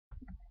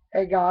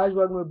Hey guys,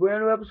 welcome to a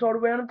brand new episode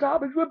of Random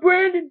Topics with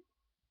Brandon.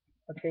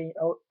 Okay,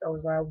 oh, that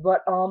was loud,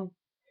 but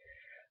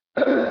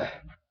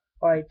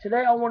alright.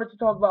 Today I wanted to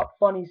talk about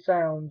funny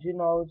sounds.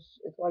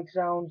 It's like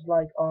sounds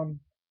like Okay,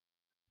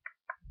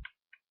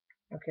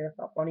 that's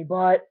not funny,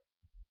 but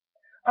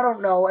I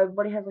don't know.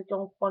 Everybody has like their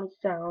own funny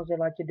sounds they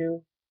like to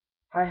do.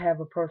 I have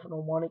a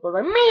personal one. It goes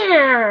like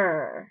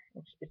meow.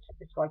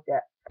 It's like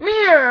that.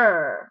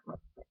 Meow,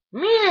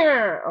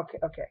 meow. Okay,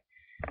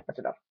 that's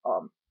enough.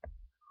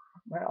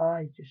 My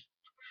eye just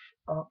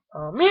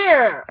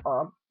meow,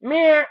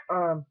 meow.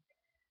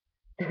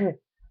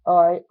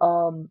 Alright,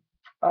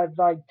 I'd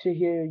like to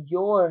hear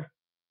your,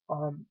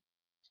 um,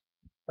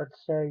 let's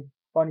say,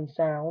 funny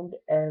sound,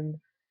 and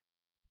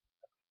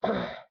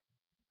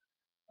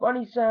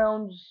funny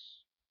sounds,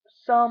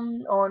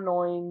 some are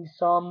annoying,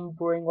 some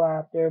bring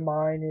laughter,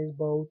 mine is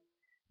both,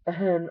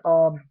 and,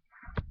 I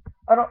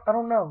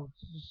don't know,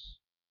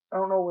 I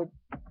don't know what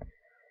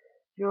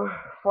your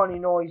funny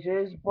noise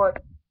is, but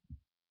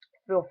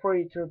feel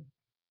free to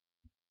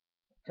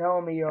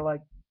tell me, or,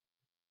 like,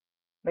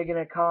 making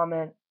a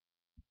comment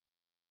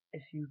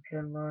if you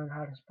can learn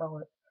how to spell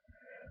it.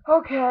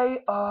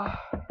 Okay,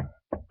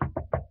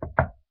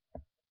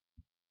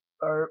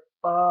 or,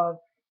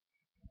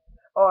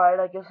 alright,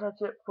 I guess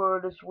that's it for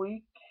this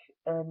week.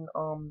 And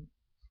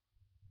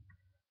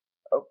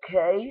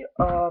okay,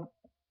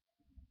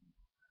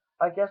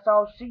 I guess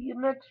I'll see you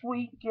next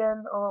week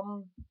and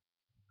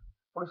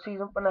for the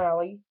season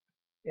finale.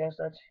 Yes,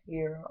 that's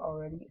here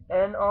already.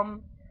 And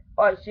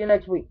alright, see you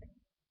next week.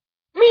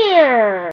 Meow.